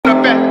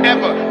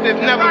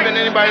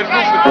than anybody's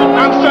ruthless.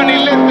 I'm Sonny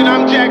Liston,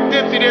 I'm Jack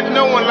Dempsey, there's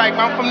no one like me.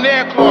 I'm from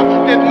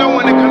Nairclaw, there's no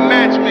one that can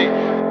match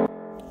me.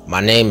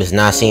 My name is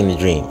Teofimo the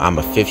Dream. I'm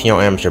a 15-year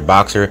amateur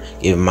boxer,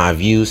 giving my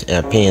views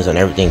and opinions on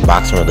everything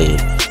boxing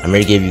related. I'm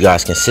here to give you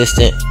guys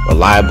consistent,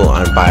 reliable,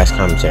 unbiased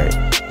commentary.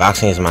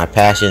 Boxing is my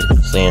passion,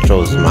 slaying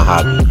trolls is my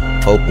hobby.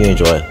 Hope you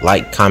enjoy.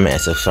 Like, comment,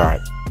 and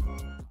subscribe.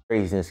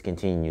 Craziness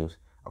continues.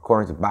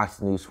 According to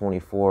Boxing News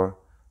 24,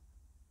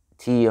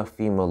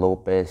 Teofimo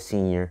Lopez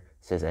Senior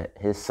says that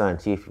his son,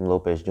 Teofimo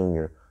Lopez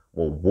Junior,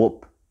 will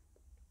whoop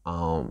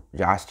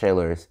Josh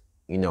Taylor's,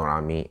 you know what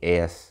I mean,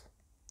 ass,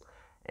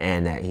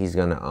 and that he's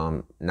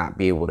gonna not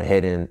be able to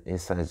head in.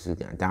 His son's just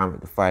gonna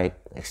dominate the fight,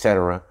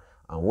 etc.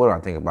 What do I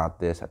think about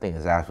this? I think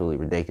it's absolutely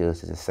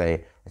ridiculous to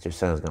say that your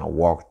son is gonna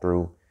walk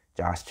through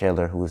Josh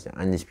Taylor, who is the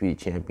undisputed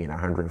champion at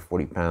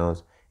 140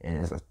 pounds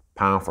and is a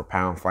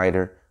pound-for-pound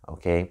fighter.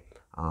 Okay,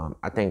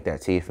 I think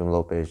that Teofimo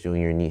Lopez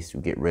Jr. needs to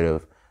get rid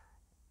of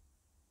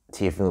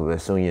Teofimo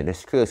Lopez Senior.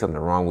 There's clearly something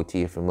wrong with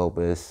Teofimo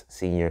Lopez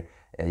Senior.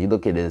 As you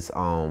look at his,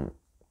 you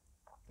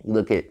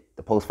look at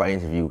the post-fight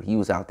interview, he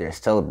was out there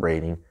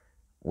celebrating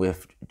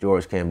with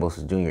George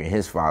Kambosos Jr. and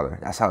his father.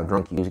 That's how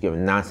drunk he was,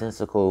 giving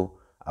nonsensical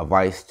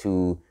advice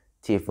to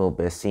Teofimo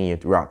Lopez Senior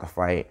throughout the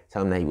fight,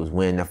 telling him that he was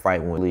winning the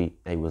fight when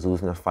that he was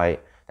losing the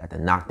fight, that the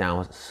knockdown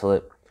was a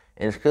slip.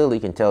 And it clearly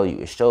can tell you,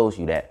 it shows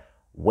you that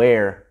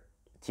where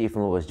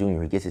Teofimo Lopez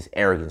Jr. gets his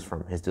arrogance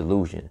from, his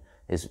delusion,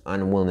 his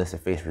unwillingness to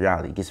face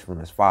reality. He gets it from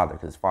his father,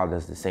 because his father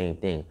does the same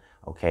thing,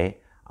 okay?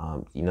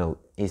 You know,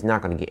 he's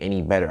not going to get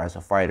any better as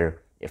a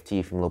fighter if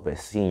Teofimo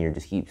Lopez Senior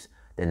just keeps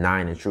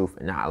denying the truth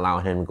and not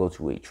allowing him to go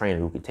to a trainer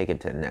who could take it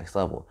to the next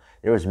level.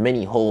 There was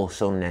many holes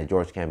shown in that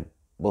George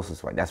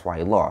Kambosos fight. That's why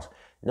he lost.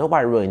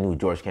 Nobody really knew who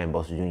George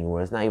Kambosos Jr.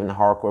 was, not even the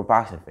hardcore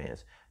boxing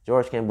fans.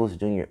 George Kambosos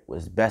Jr.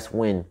 was best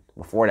win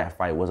before that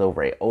fight was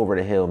over a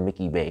over-the-hill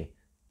Mickey Bay.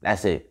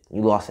 That's it.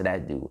 You lost to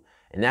that dude.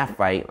 In that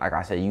fight, like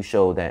I said, you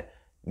showed that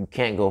you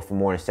can't go for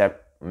more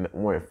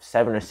than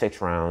 7 or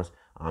 6 rounds.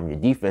 Your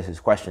defense is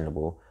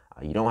questionable.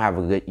 You don't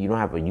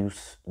have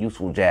a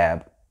useful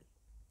jab.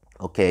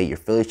 Okay, your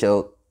Philly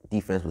shell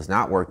defense was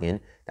not working.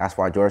 That's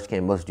why George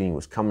Kambosos Jr.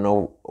 was coming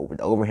over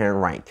the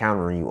overhand right,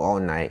 countering you all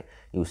night.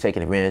 He was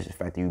taking advantage of the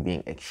fact that you were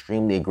being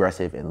extremely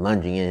aggressive and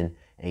lunging in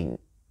and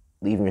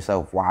leaving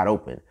yourself wide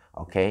open.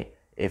 Okay,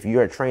 if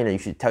you're a trainer, you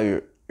should tell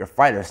your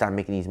fighter to stop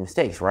making these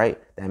mistakes, right?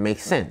 That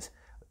makes sense.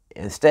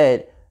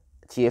 Instead,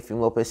 Teofimo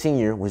Lopez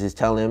Senior was just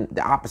telling him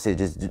the opposite,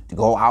 just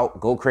go out,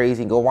 go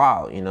crazy, go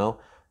wild, you know?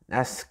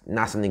 That's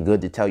not something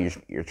good to tell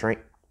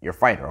your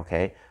fighter,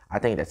 okay? I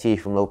think that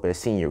Teofimo Lopez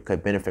Senior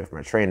could benefit from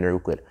a trainer who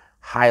could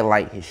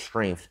highlight his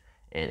strengths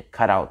and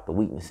cut out the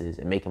weaknesses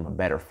and make him a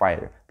better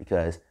fighter.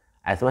 Because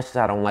as much as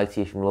I don't like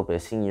Teofimo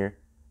Lopez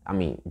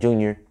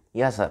Junior, he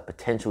has a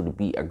potential to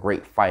be a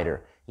great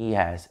fighter. He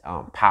has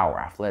power,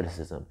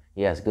 athleticism.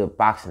 He has good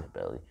boxing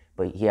ability,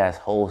 but he has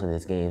holes in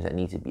his games that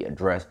need to be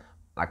addressed,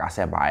 like I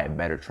said, by a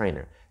better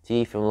trainer.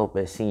 Teofimo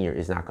Lopez Senior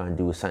is not going to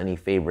do his son any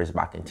favors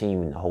by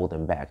continuing to hold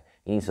him back.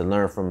 He needs to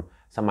learn from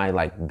somebody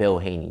like Bill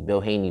Haney.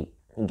 Bill Haney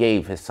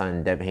gave his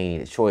son, Devin Haney,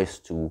 the choice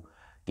to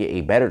get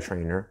a better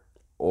trainer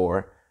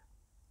or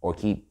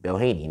keep Bill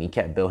Haney. And he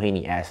kept Bill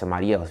Haney as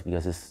somebody else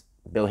because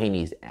Bill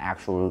Haney is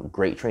actual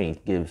great training.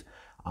 He gives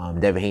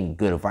Devin Haney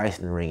good advice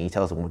in the ring. He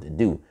tells him what to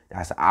do.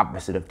 That's the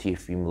opposite of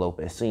Teofimo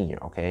Lopez Senior,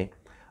 okay?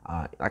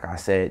 Like I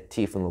said,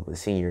 Teofimo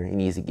Lopez Senior, he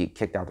needs to get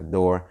kicked out the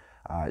door.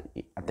 I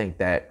think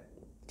that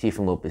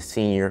Teofimo Lopez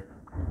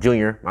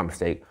Junior, my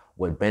mistake,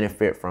 would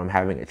benefit from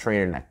having a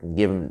trainer that can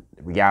give him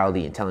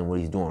reality and tell him what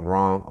he's doing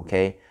wrong,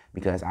 okay?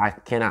 Because I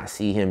cannot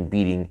see him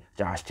beating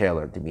Josh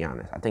Taylor, to be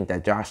honest. I think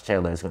that Josh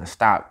Taylor is going to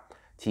stop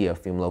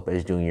Teofimo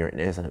Lopez Jr., and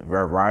there's a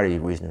variety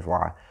of reasons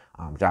why.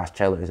 Josh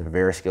Taylor is a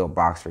very skilled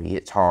boxer. He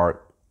hits hard.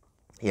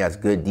 He has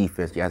good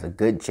defense. He has a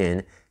good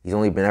chin. He's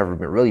only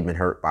really been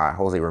hurt by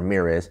Jose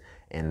Ramirez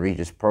and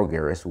Regis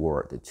Prograis, who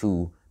are the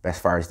 2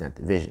 best fighters in that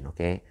division,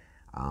 okay?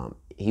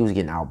 He was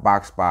getting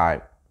outboxed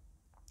by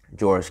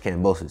George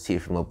Kambosos,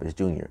 Teofimo Lopez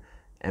Jr.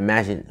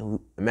 Imagine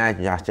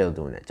Josh Taylor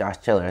doing that. Josh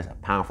Taylor is a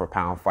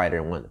pound-for-pound fighter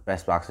and one of the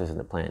best boxers on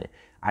the planet.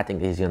 I think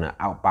that he's going to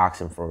outbox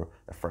him for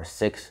the first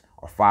 6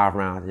 or 5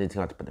 rounds, and then he's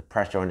going to have to put the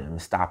pressure on him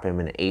and stop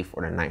him in the 8th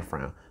or the 9th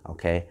round,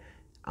 okay?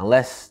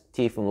 Unless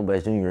Teofimo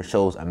Lopez Jr.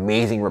 shows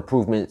amazing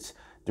improvements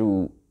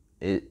through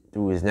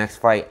his next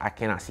fight, I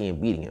cannot see him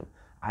beating him.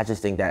 I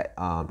just think that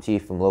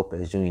Teofimo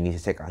Lopez Jr. needs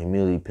to take a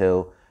humility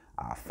pill,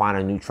 find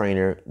a new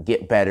trainer,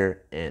 get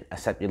better, and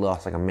accept your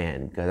loss like a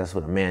man, because that's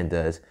what a man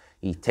does.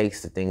 He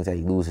takes the things that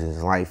he loses in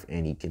his life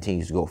and he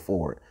continues to go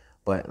forward.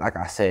 But like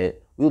I said,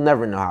 we'll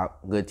never know how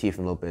good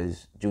Teofimo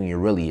Lopez Jr.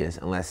 really is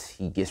unless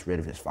he gets rid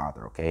of his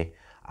father, okay?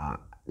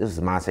 This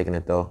is my taking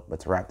it though, but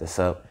to wrap this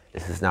up,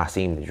 this is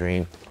Teofimo the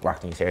Dream.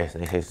 Rocking these hairs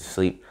and they to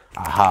sleep.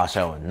 I'll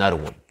show another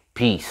one.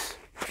 Peace.